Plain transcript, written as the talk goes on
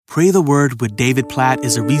Pray the Word with David Platt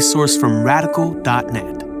is a resource from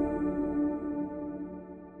radical.net.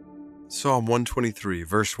 Psalm 123,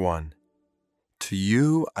 verse 1. To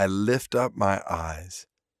you I lift up my eyes,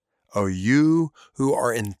 O you who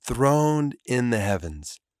are enthroned in the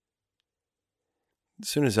heavens. As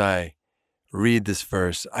soon as I read this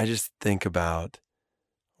verse, I just think about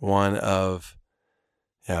one of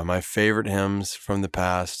my favorite hymns from the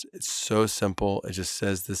past. It's so simple. It just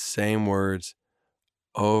says the same words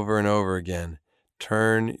over and over again.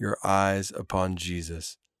 Turn your eyes upon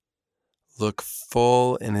Jesus. Look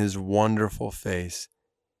full in his wonderful face,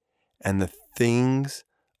 and the things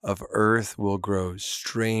of earth will grow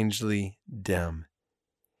strangely dim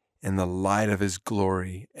in the light of his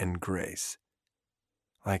glory and grace.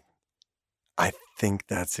 I think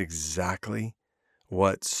that's exactly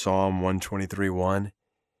what Psalm 123:1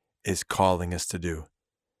 is calling us to do.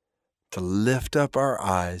 To lift up our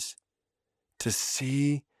eyes, to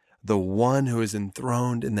see the one who is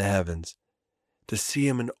enthroned in the heavens, to see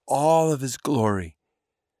him in all of his glory.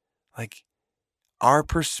 Like our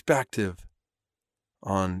perspective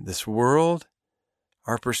on this world,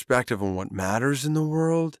 our perspective on what matters in the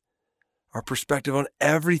world, our perspective on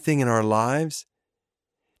everything in our lives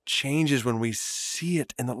changes when we see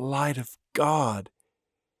it in the light of God,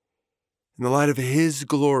 in the light of his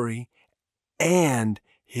glory and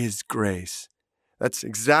his grace. That's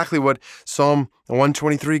exactly what Psalm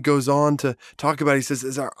 123 goes on to talk about. He says,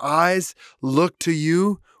 as our eyes look to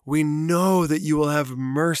you, we know that you will have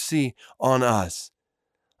mercy on us.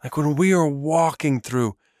 Like when we are walking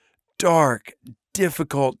through dark,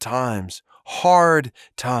 difficult times, hard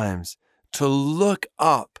times, to look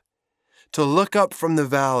up from the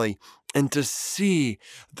valley and to see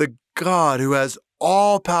the God who has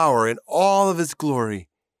all power in all of his glory,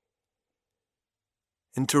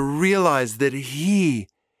 and to realize that he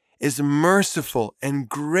is merciful and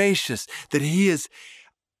gracious, that he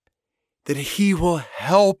will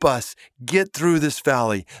help us get through this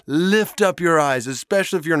valley. Lift up your eyes,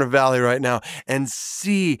 especially if you're in a valley right now, and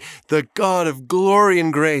see the God of glory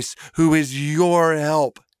and grace who is your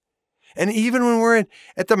help. And even when we're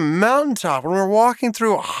at the mountaintop, when we're walking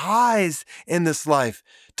through highs in this life,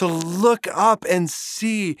 to look up and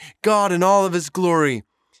see God in all of his glory,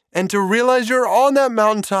 and to realize you're on that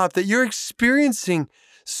mountaintop, that you're experiencing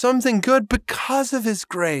something good because of his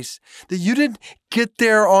grace, that you didn't get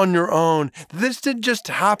there on your own. This didn't just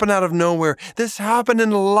happen out of nowhere. This happened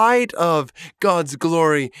in light of God's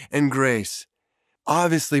glory and grace,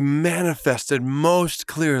 obviously manifested most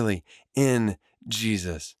clearly in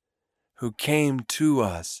Jesus, who came to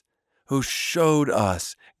us, who showed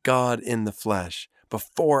us God in the flesh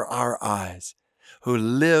before our eyes, who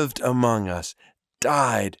lived among us,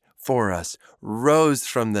 died for us, rose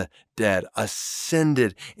from the dead,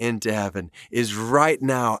 ascended into heaven, is right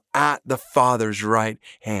now at the Father's right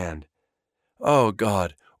hand. Oh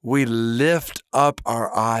God, we lift up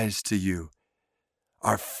our eyes to you.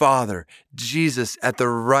 Our Father, Jesus at the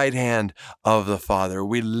right hand of the Father.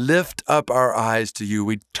 We lift up our eyes to you.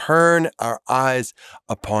 We turn our eyes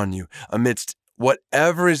upon you. Amidst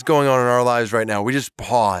whatever is going on in our lives right now, we just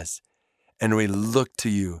pause and we look to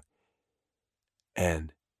you,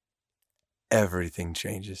 and everything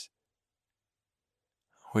changes.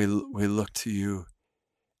 We look to you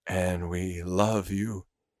and we love you.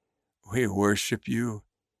 We worship you.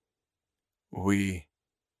 We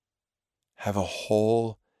have a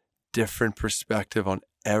whole different perspective on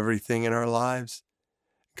everything in our lives.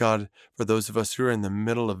 God, for those of us who are in the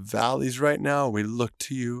middle of valleys right now, we look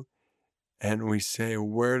to you and we say,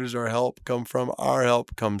 where does our help come from? Our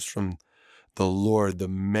help comes from the Lord, the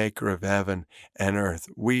maker of heaven and earth.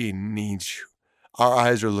 We need you. Our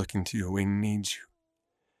eyes are looking to you. We need you.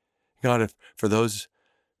 God, if for those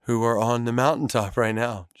who are on the mountaintop right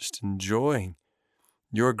now, just enjoying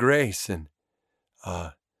your grace and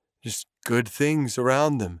just good things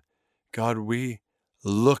around them, God, we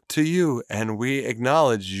look to you and we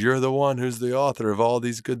acknowledge you're the one who's the author of all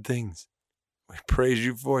these good things. We praise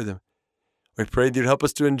you for them. We pray that you'd help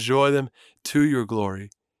us to enjoy them to your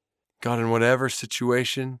glory. God, in whatever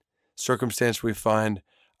situation, circumstance we find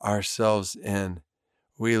ourselves in,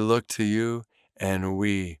 we look to you and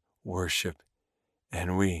we worship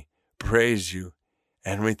and we praise you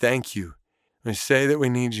and we thank you. We say that we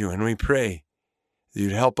need you and we pray that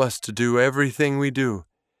you'd help us to do everything we do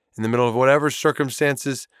in the middle of whatever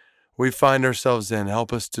circumstances we find ourselves in.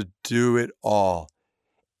 Help us to do it all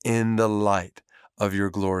in the light of your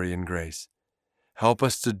glory and grace. Help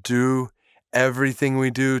us to do everything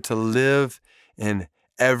we do, to live in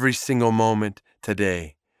every single moment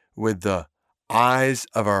today with the eyes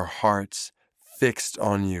of our hearts fixed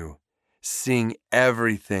on you, seeing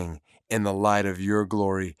everything in the light of your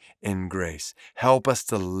glory and grace. Help us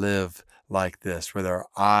to live like this, with our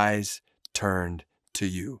eyes turned to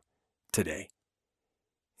you today.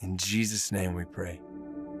 In Jesus' name we pray.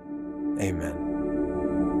 Amen.